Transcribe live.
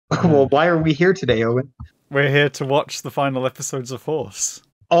Well, why are we here today, Owen? We're here to watch the final episodes of Horse.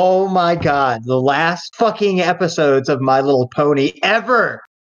 Oh my god, the last fucking episodes of My Little Pony ever!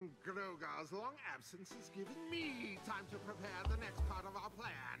 Grogar's long absence has given me time to prepare the next part of our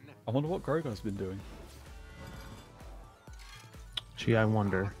plan. I wonder what Grogar's been doing. Gee, I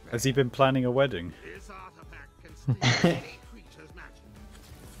wonder. Has he been planning a wedding? This artifact can steal any creature's magic.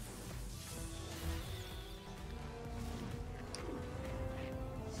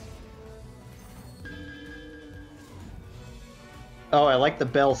 Oh, I like the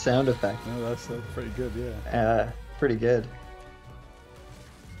bell sound effect. Oh, that's pretty good, yeah. Pretty good.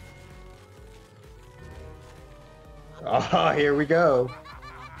 Oh, here we go.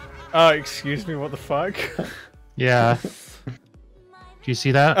 Excuse me, what the fuck? Yeah. Do you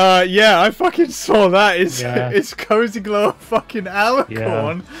see that? Yeah, I fucking saw that. It's Cozy Glow a fucking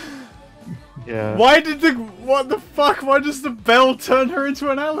alicorn? Yeah. What the fuck? Why does the bell turn her into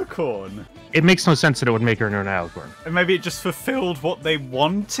an alicorn? It makes no sense that it would make her into an alicorn. And maybe it just fulfilled what they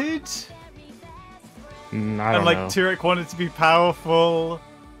wanted? I don't know. And like Turek wanted to be powerful,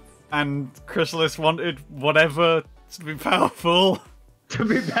 and Chrysalis wanted whatever to be powerful. To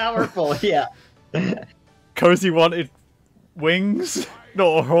be powerful, yeah. Cozy wanted wings?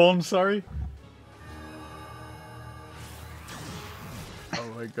 No, a horn, sorry.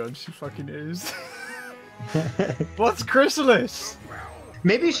 Oh my god, she fucking is. What's Chrysalis?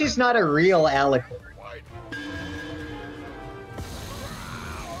 Maybe she's not a real alicorn.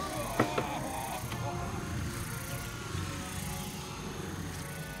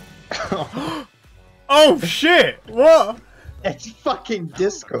 Oh shit! What? It's fucking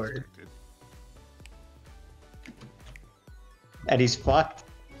Discord. And he's fucked.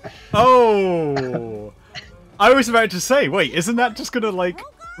 Oh! I was about to say, wait, isn't that just gonna, like,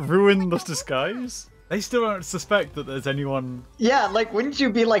 ruin the disguise? They still don't suspect that there's anyone... Yeah, like, wouldn't you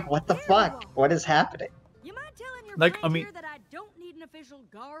be like, what the fuck? What is happening? You mind telling your Like, friends I mean... here that I don't need an official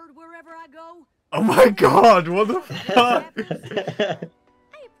guard wherever I go? Oh my god, what the fuck? I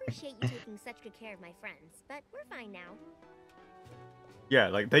appreciate you taking such good care of my friends, but we're fine now. Yeah,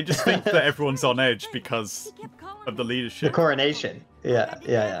 like, they just think that everyone's on edge because of the The leadership. coronation. Yeah,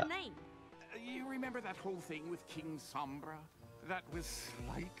 yeah, yeah. You remember that whole thing with King Sombra? That was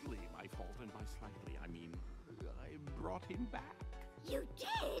slightly my fault, and by slightly I mean I brought him back. You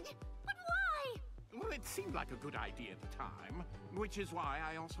did? But why? Well, it seemed like a good idea at the time, which is why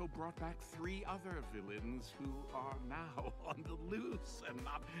I also brought back 3 other villains who are now on the loose and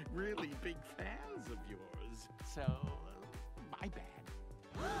not really big fans of yours. So, my bad.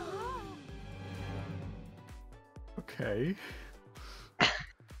 Okay.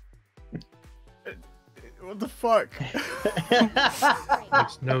 What the fuck?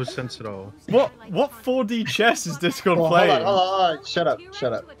 Makes no sense at all. What 4D chess is Discord Well, playing? hold on. Shut up,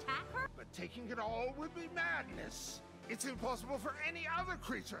 shut up. But taking it all would be madness. It's impossible for any other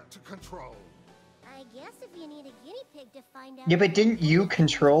creature to control. I guess if you need a guinea pig to find out. Yeah, but didn't you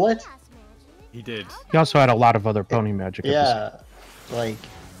control it? He did. He also had a lot of other pony magic. Yeah. Like,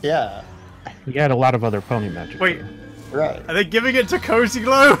 yeah. He had a lot of other pony magic. Wait, Right. are they giving it to Cozy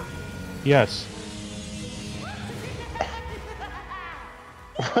Glow? Yes.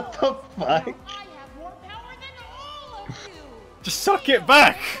 What the fuck? I have more power than all of you! Just suck it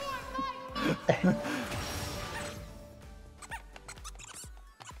back!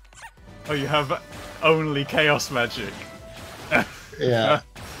 Oh, you have only chaos magic. Yeah.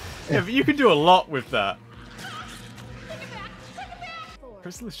 Yeah, but you can do a lot with that.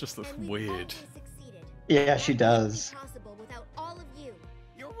 Chrysalis just looks weird. Yeah, she does.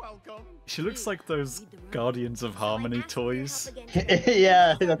 You're welcome. She looks like those Guardians of Harmony toys.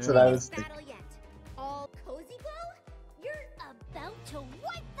 Yeah, that's what I was thinking. All Cozy Glow? You're about to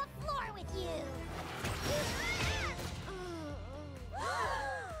wipe the floor with you.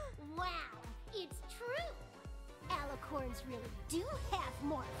 Wow, it's true. Alicorns really do have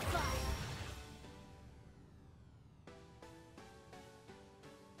more fun.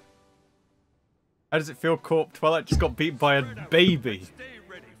 How does it feel, Corp? Twilight just got beat by a baby. Stay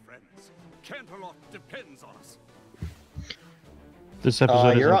ready, friends. Canterlot depends on us. This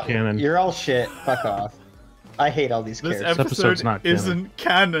episode you're isn't all, canon. You're all shit. Fuck off. I hate all these This characters. episode episode's not canon. isn't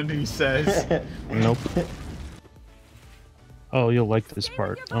canon, he says. Nope. Oh, you'll like this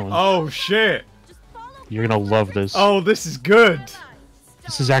part. Oh shit! You're gonna love this. Oh, this is good.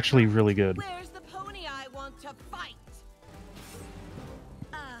 This is actually really good. Where's the pony I want to fight?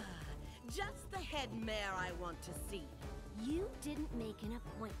 Just the head mare I want to see. You didn't make an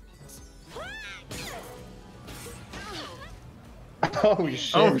appointment. Oh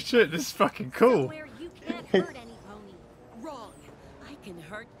shit. Oh shit, this is fucking cool. Where you can't hurt any pony. Wrong. I can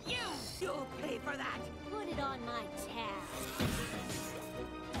hurt you. You'll pay for that. Put it on my tab.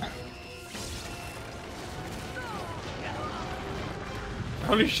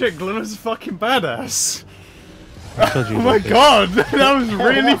 Holy shit, Glimmer's fucking badass. I told you Oh my about this. god, that was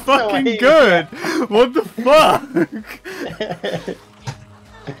really fucking good. What the fuck?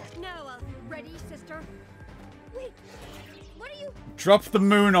 Now, ready, sister? Wait, what are you? Drop the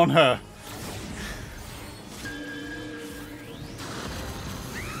moon on her.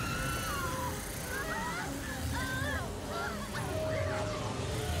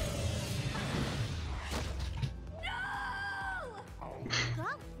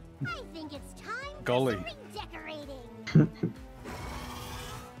 Well, I think it's time Golly. for redecorating.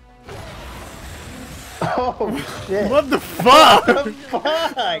 Oh shit! What the fuck? What the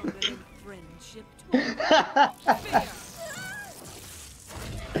fuck? Friendship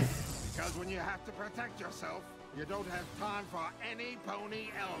Because when you have to protect yourself, you don't have time for any pony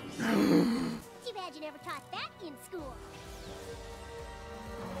else. Too bad you never taught that in school.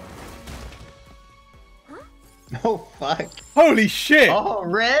 Oh fuck! Holy shit!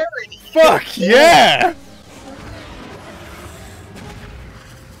 Already? Fuck yeah!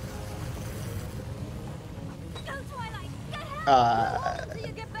 Go, Twilight! Get help! Till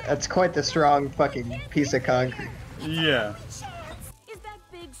you get back. That's quite the strong fucking piece of concrete. Yeah. Is that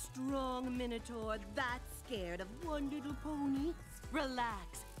big, strong Minotaur that scared of one little pony?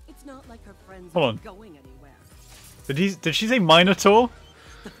 Relax. It's not like her friends Hold are on. going anywhere. Did she say Minotaur?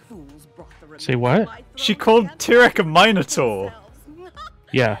 The fools brought the Say what? to my She throne called and Tyrek a themselves. Minotaur.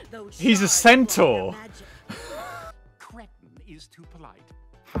 Yeah. Those He's a shards centaur. work their magic. Cretin is too polite.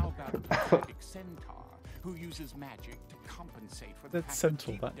 How about a pathetic centaur who uses magic to compensate for the That's fact that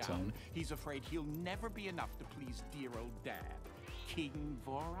centaur deep that down, time. he's afraid he'll never be enough to please dear old dad, King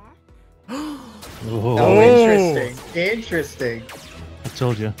Vorak? Oh, Oh, interesting. Interesting. I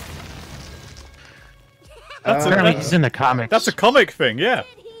told you. That's Apparently a, he's in the comics. that's a comic thing, yeah.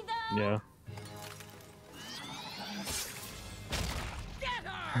 Did he, though? Yeah.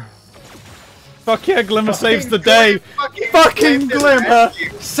 Fuck yeah, Glimmer Fucking saves the day. Fucking Glimmer Glimmer rescue.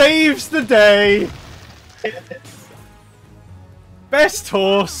 saves the day. Best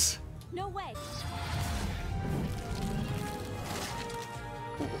horse. No way.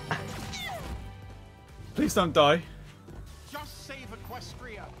 Please don't die. Just save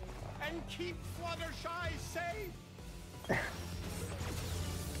Equestria and keep Fluttershy safe.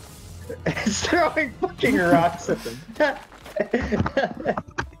 It's throwing fucking rocks at them.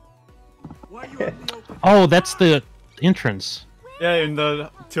 Why you on the open? Oh, that's the entrance. Yeah, in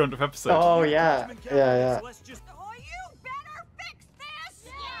the 200th episode. Oh yeah, yeah. Let's just Oh, you better fix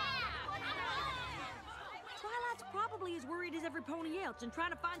this! Twilight's probably as worried as every pony else and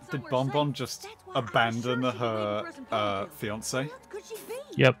trying to find Did somewhere Bonbon safe. just That's why I'm abandon sure she can her leave Prison Ponytail. fiance? Who else could she be?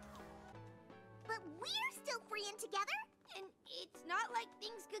 Yep. But we're still freeing together, and it's not like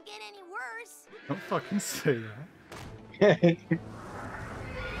things could get any worse. Don't fucking say that.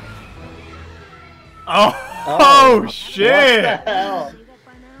 Oh, Oh, oh shit! What the hell?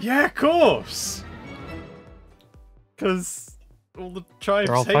 Yeah, of course. Because all the tribes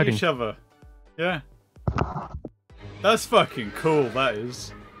They're all hate fighting. each other. Yeah. That's fucking cool, that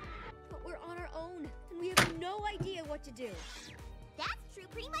is. But we're on our own, and we have no idea what to do. That's true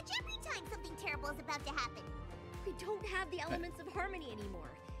pretty much every time something terrible is about to happen. We don't have the elements of harmony anymore.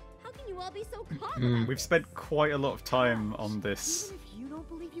 How can you all be so calm? We've spent quite a lot of time on this. Even if you don't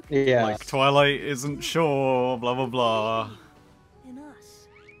believe you can Yeah. Like, Twilight isn't sure, blah blah blah. in us.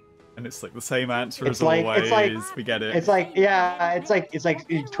 And it's like the same answer It's as like- always. it's like- We get it. It's like, yeah, it's like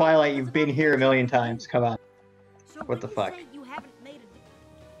Twilight. You've been here a million times. Come on. So What when the you fuck? say you haven't made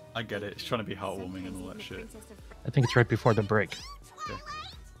I get it. It's trying to be heartwarming and all that shit. I think it's right before the break. Twilight?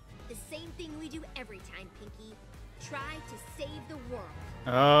 The same thing we do every time, Pinky. Try to save the world.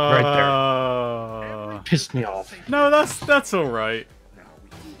 Oh. Pissed me off. No, that's all right.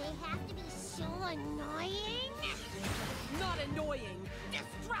 Do they have to be so annoying? not annoying,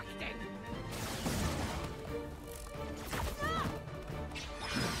 distracting.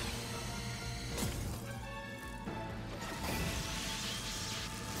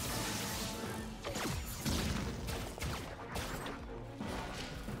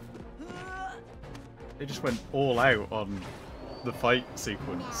 They just went all out on the fight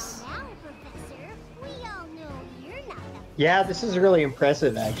sequence. Now, Professor, we all know you're not the Yeah, this is really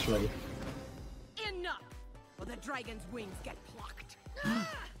impressive, actually. Enough, or the dragon's wings get plucked.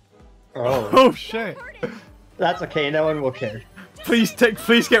 Oh, Oh shit! that's okay. No one will care. Please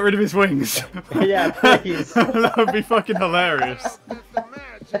get rid of his wings. Yeah, please. That would be fucking hilarious. As if the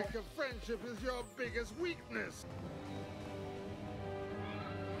magic of friendship is your biggest weakness.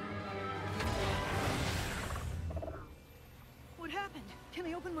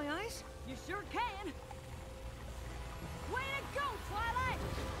 my eyes? You sure can. Way to go, Twilight!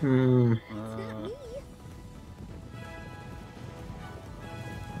 Hmm. It's not me.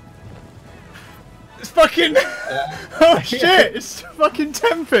 It's fucking. Oh shit! It's fucking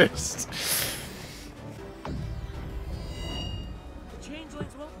Tempest. The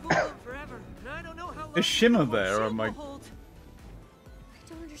changelings won't fool them forever, and I don't know how long Is Shimmer the there, or shape am I- will hold. I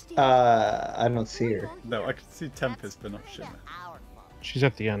don't understand. I don't see her. No, I can see Tempest, but not Shimmer. She's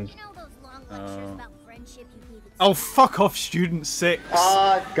at the end. You know those long lectures about friendship you gave at Oh, school? fuck off, Student 6.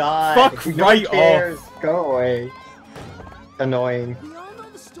 Oh god. Fuck No right one cares. Go away. Annoying. We all know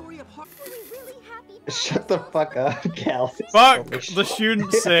the story of Har- Are we really happy now? Shut the fuck up, Cal. Fuck the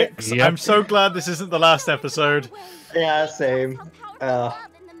Student 6. Yep. I'm so glad this isn't the last episode. Yeah, same.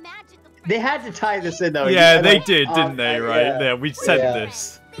 They had to tie this in though. Yeah, I they don't- did, didn't they, right? Yeah, we said Yeah.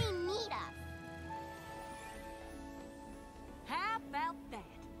 this. They need us. How about that?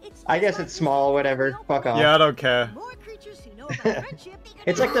 It's I just guess like it's small, whatever. Fuck off. Yeah, I don't care. more creatures who know about friendship.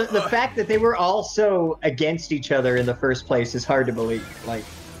 It's like the fact that they were all so against each other in the first place is hard to believe. Like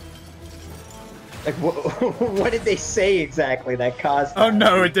what did they say exactly that caused Oh that?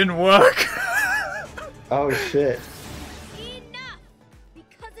 no, it didn't work. Oh shit. Enough!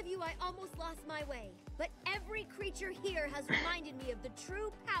 Because of you, I almost lost my way. But every creature here has reminded me of the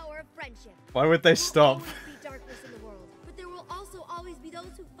true power of friendship. Why would they stop? There will always be darkness in the world, but there will also always be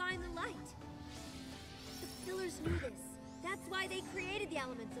those who find the light. The pillars knew this. That's why they created the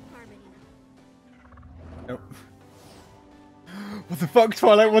elements of harmony. Nope. What the fuck,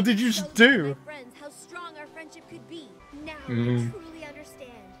 Twilight? What did you just do? My friends, how strong our friendship could be. Now I Mhm. truly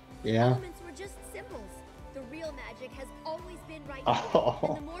understand. Yeah. Elements were just symbols. The real magic has always been right here. Oh.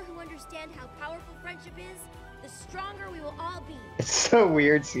 And the more who understand how powerful friendship is, the stronger we will all be. It's so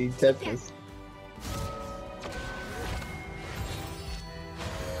weird seeing Tempest.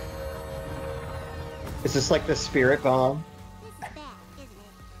 Is this like the spirit bomb? This is bad, isn't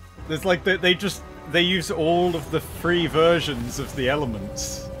it? There's like they use all of the free versions of the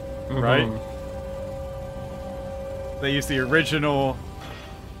elements, right? They use the original,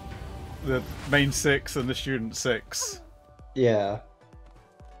 the main 6 and the Student 6. Yeah.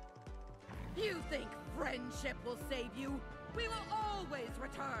 You think friendship will save you? We will always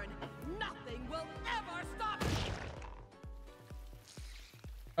return. Nothing will ever stop.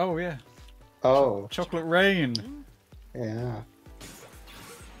 Oh yeah, Oh. Chocolate Rain. Yeah.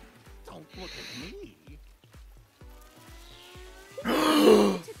 Don't look at me.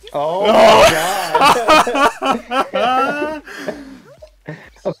 Oh my god.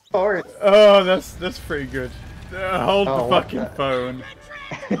 Of course. Oh, that's pretty good. Hold Oh, the what fucking the- phone.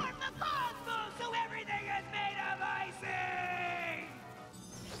 So everything is made of icing.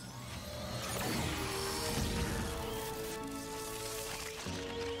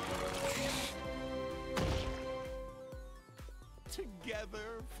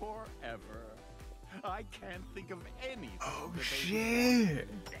 Together forever. I can't think of anything. Oh that they shit.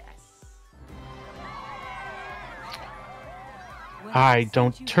 would best. I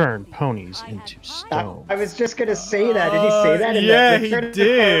don't turn ponies into stone. I was just gonna say that. Did he say that? In Yeah, the he picture?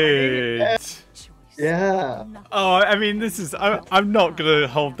 did. Yeah. Oh, I mean, this is. I'm not gonna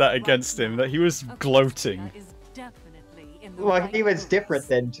hold that against him. That he was gloating. Well, he was different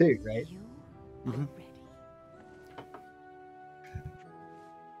then too, right?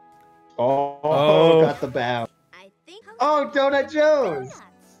 Oh, got the bow. I think. Oh, Donut Joe's. Donuts.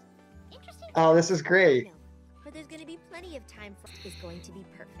 Interesting. Oh, this is great. No, but there's gonna be plenty of time for. Is going to be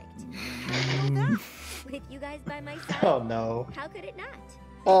perfect. With you guys by my side. Oh no. How could it not?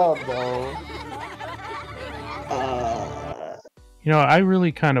 Oh no. You know, I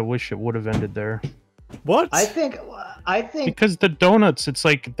really kind of wish it would have ended there. What? I think. Because the donuts, it's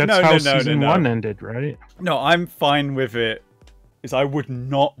like, that's No, how no, season no. 1 ended, right? No, I'm fine with it. Is I would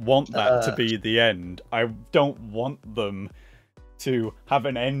not want that to be the end. I don't want them to have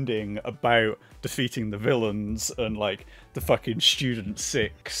an ending about defeating the villains and like the fucking Student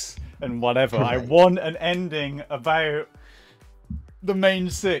 6 and whatever. I want an ending about the main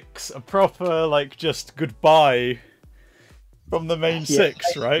 6, a proper like just goodbye from the main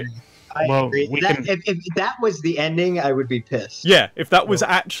 6, right? I Well, agree. we That, can- if that was the ending, I would be pissed. Yeah, if that was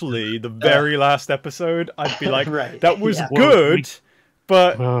actually the very last episode, I'd be like, Right, that was yeah. Well, good,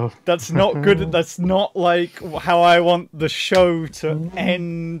 but Well, that's not good. That's not like how I want the show to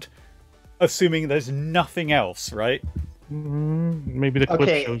end, assuming there's nothing else, right? maybe the clip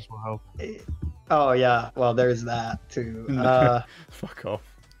Okay. shows will help. Oh yeah. Well, there's that too. Fuck off.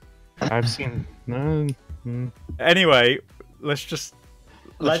 I've seen... Anyway, let's just...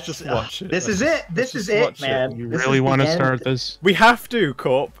 Let's just watch it. This is it. This is it, man. You This really is the want to end. start this? We have to,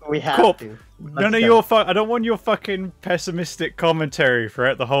 Corp. We have Corp. to. None of go. your I don't want your fucking pessimistic commentary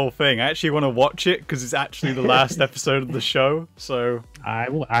throughout the whole thing. I actually want to watch it because it's actually the last episode of the show. So I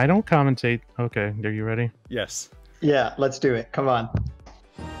don't commentate. Okay, are you ready? yes. Yeah, let's do it. Come on.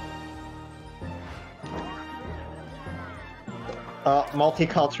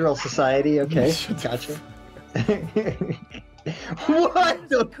 Multicultural society. Okay, gotcha. What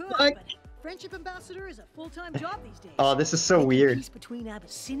the fuck? Friendship ambassador is a full-time job these days. Oh, this is so Making weird. Peace between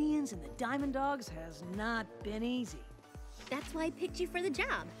Abyssinians and the Diamond Dogs has not been easy. That's why I picked you for the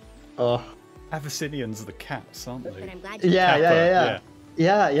job. Oh, Abyssinians are the cats, aren't But they? I'm glad you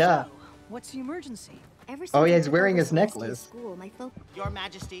yeah. So, what's the emergency? Ever since Oh, yeah, I he's took wearing over his Celestia's necklace. School, my Your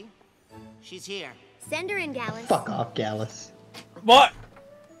Majesty, she's here. Send her in, Gallus. Fuck off, Gallus. What?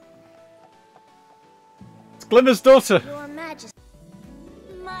 It's Glimmer's daughter. Your Majesty.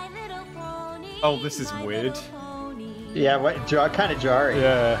 My little pony. Oh, this is my weird. little pony. Yeah, what? Kind of jarring.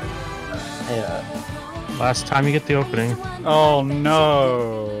 Yeah. Yeah. Last time you get the opening. Oh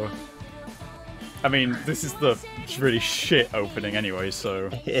no. I mean, this is the really shit opening anyway, so.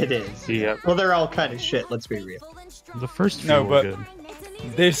 It is. Yeah. Well, they're all kind of shit. Let's be real. The first few No, were but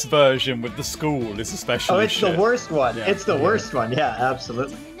good. this version with the school is especially Oh, it's shit. the worst one. Yeah. It's the worst one. Yeah,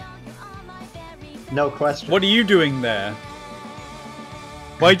 absolutely. No question. What are you doing there?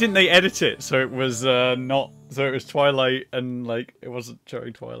 Why didn't they edit it so it was not so it was Twilight and like it wasn't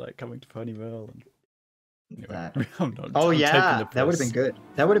showing Twilight coming to Ponyville? And... Anyway, I'm not, Oh I'm yeah, taking the that would have been piss. good.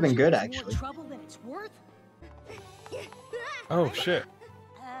 That would have been good actually. More trouble than it's worth? Oh shit.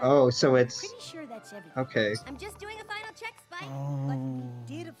 Oh, so it's Pretty sure that's everything. okay. I'm just doing a final check, Spike. But Oh.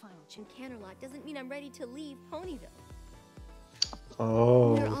 you did a final check. And Canterlot doesn't mean I'm ready to leave Ponyville. We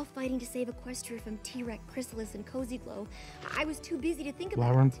were Oh. all fighting to save Equestria from T-Rex, Chrysalis, and Cozy Glow. I was too busy to think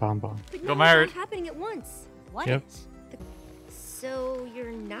about Flower and it. Bonbon. But Got now it's married. all happening at once. What Yep. is? So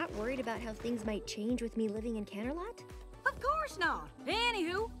you're not worried about how things might change with me living in Canterlot? Of course not.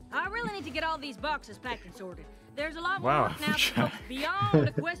 Anywho, I really need to get all these boxes packed and sorted. There's a lot more Wow, work now that Jack. folks beyond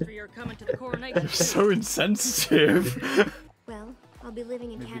Equestria are coming to the coronation. So insensitive. Well, I'll be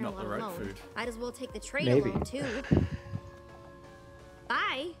living in Maybe not Canterlot the right alone. food. I'd as well take the train Maybe. alone too.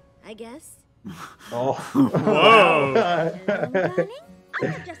 Bye, I guess. Oh. Whoa. Darling, I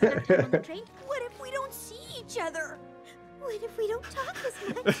have just enough time on the train. What if we don't see each other? What if we don't talk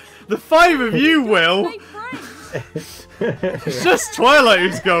as much? The five of you will. Stay friends. It's just Twilight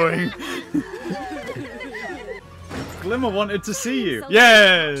who's going. Glimmer wanted to see you. She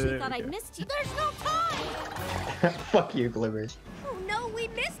Yeah. thought I missed you. There's no time! Fuck you, Glimmers. Oh no, we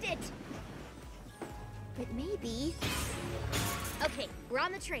missed it! But maybe... Okay, we're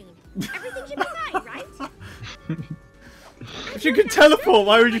on the train. Everything should be fine, right? If you could teleport,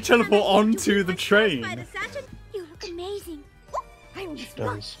 why would you teleport onto the train? You look amazing. Oh, I'm just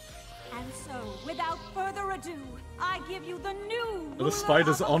Does. And so, without further ado, I give you the new The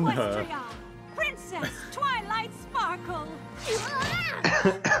spider's on her. Equestria, Princess Twilight Sparkle.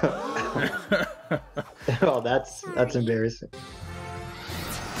 Oh, that's embarrassing.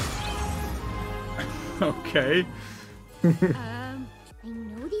 Okay. I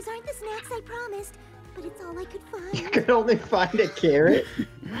know these aren't the snacks I promised, but it's all I could find. You could only find a carrot.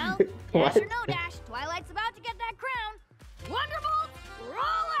 Well, What? dash or no dash, Twilight's about to get that crown. Wonderful,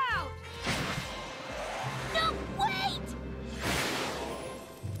 roll out! No, wait!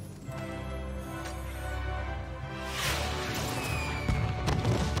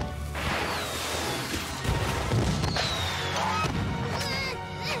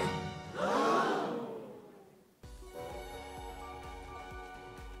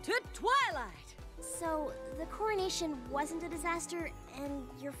 To Twilight. So, the coronation wasn't a disaster, and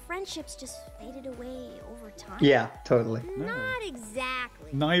your friendships just faded away over time? Yeah, totally. Not exactly.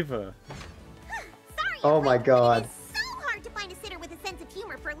 Neither. Sorry, Oh my god. it's so hard to find a sitter with a sense of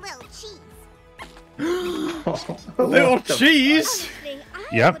humor for little cheese. Little What the- cheese. Honestly,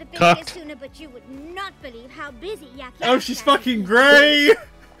 I Yep, would have been cucked. here sooner, but you would not believe how busy Yak Oh, Yak she's Yak fucking is. grey.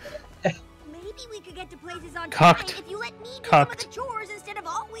 Maybe we could get to places on Cucked. time if you let me do some of the Cucked. chores instead of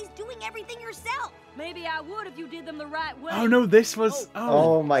always doing everything yourself. Maybe I would if you did them the right way. Oh no, this was.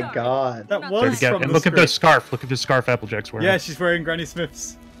 Oh, Oh my god. that There was you go. from And the look at the script. scarf. Look at the scarf Applejack's wearing. Yeah, she's wearing Granny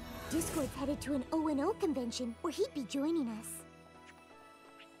Smith's. Discord's headed to an O&O convention where he'd be joining us.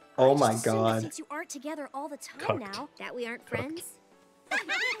 Oh I my just assumed that god. Since you aren't together all the time Cucked. now, that we aren't friends.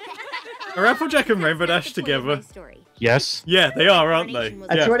 Are Applejack and Rainbow Dash That's the point of my together? story. Yes. Yeah, they are, aren't they? Coronation was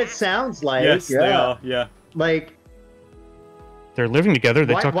That's Yeah. what it sounds like. Yes, yeah. they are. Yeah. Like, they're living together.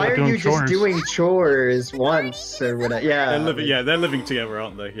 They talk Why about are doing you chores. just doing chores once or whatever? Yeah. They're living together,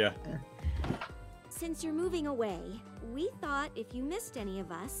 aren't they? Yeah. Since you're moving away, we thought if you missed any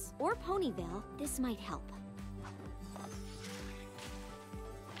of us, or Ponyville, this might help.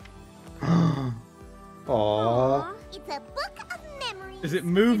 Aww. It's a book of memories. Is it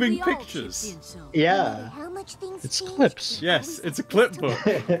moving pictures? Yeah. How much things It's changed clips. between Yes, it's a clip book.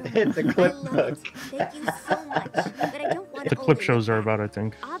 It's a clip book. Thank you so much, but I don't want The to clip shows are about, I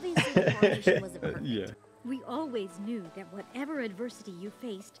think. Obviously, the formation wasn't perfect. Yeah. We always knew that whatever adversity you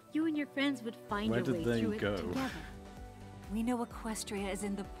faced, you and your friends would find Where your did way they through go? it together. We know Equestria is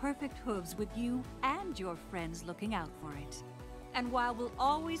in the perfect hooves with you and your friends looking out for it. And while we'll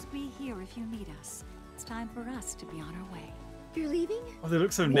always be here if you need us, it's time for us to be on our way. You're leaving? Oh, they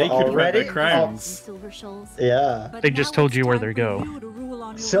look so naked without already? their crowns. Silver shoals. Yeah. But They just now told it's you where time they for go. you to rule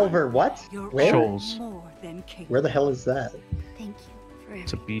on your Silver own. what? You're Where? Shoals. more than capable. Where the hell is that? Thank you for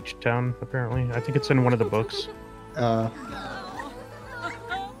It's a beach town, apparently. I think it's in one of the books. I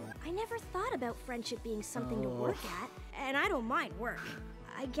never thought about friendship being something to work at, and I don't mind work.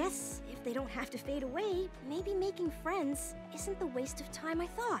 I guess if they don't have to fade away, maybe making friends isn't the waste of time I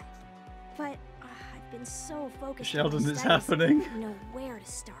thought. But I've been so focused Sheldon, on it's studies, happening. I don't know where to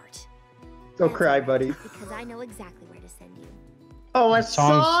start. Go That's cry, okay, buddy. Because I know exactly where to send you. Oh, a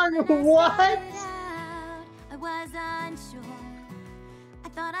Songs. song? What? I was unsure. I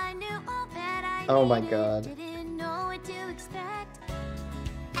thought I knew all that I Oh my needed, God. Didn't know what to expect.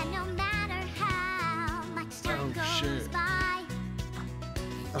 And no matter how much time goes shit. by,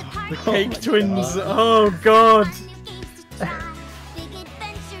 The Cake Twins. Oh god. new games to try, big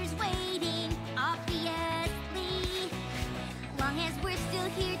adventures waiting, obviously. Long as we're still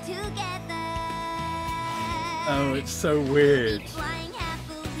here together. Oh, it's so weird. Flying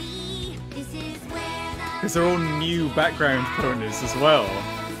happily. This is where the Because they're all new background ponies as well.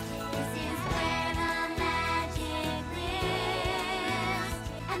 This is where the magic lives,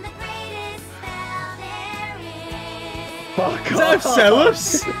 and the greatest spell there is. Fuck Is that off. Celos?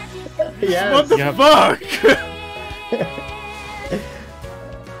 Yes. What the Yep. fuck?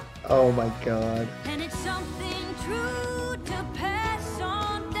 Oh my god. And it's something true to pass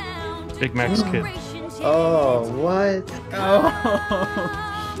on down to Big Mac's kid. generations yet. Oh, what?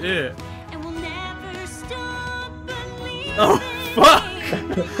 Oh shit. And we'll never stop believing. Oh fuck!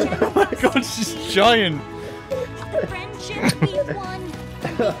 Oh my god, she's giant. The friendship we've won,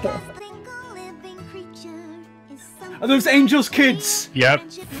 because the single living creature is something. Are those Angels kids?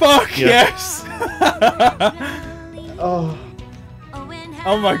 Yep. Fuck yes! Oh.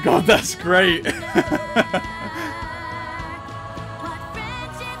 Oh my god, that's great.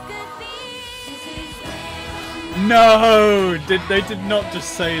 No! They did not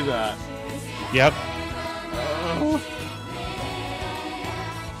just say that. Yep. Oh.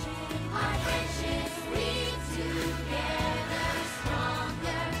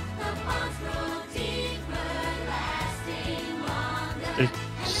 There's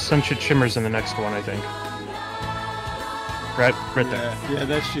Sunshine Shimmers in the next one, I think. Right there. Yeah,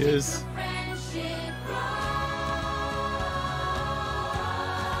 there she is.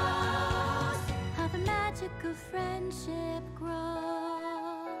 How the magic of friendship grows.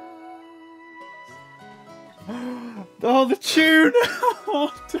 Oh, the tune!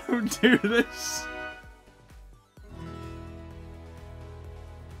 Oh, don't do this.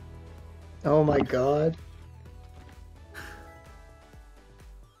 Oh my god.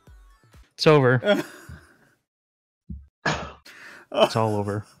 It's over. It's all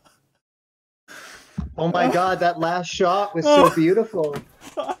over. Oh my god, that last shot was so beautiful.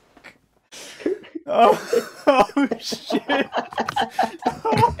 Oh shit.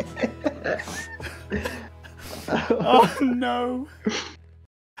 Oh no.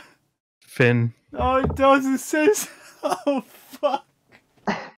 Finn. Oh, it does. It says. Oh fuck.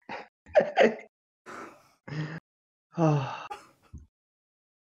 Oh.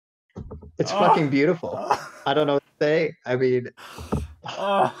 It's fucking beautiful. I don't know what to say. I mean,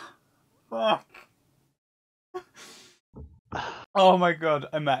 Oh fuck. Oh my god,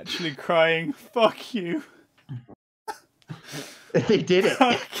 I'm actually crying. Fuck you. they did it.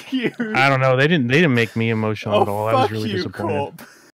 Fuck you. I don't know. They didn't make me emotional at all. I was Fuck really you, disappointed. Corp.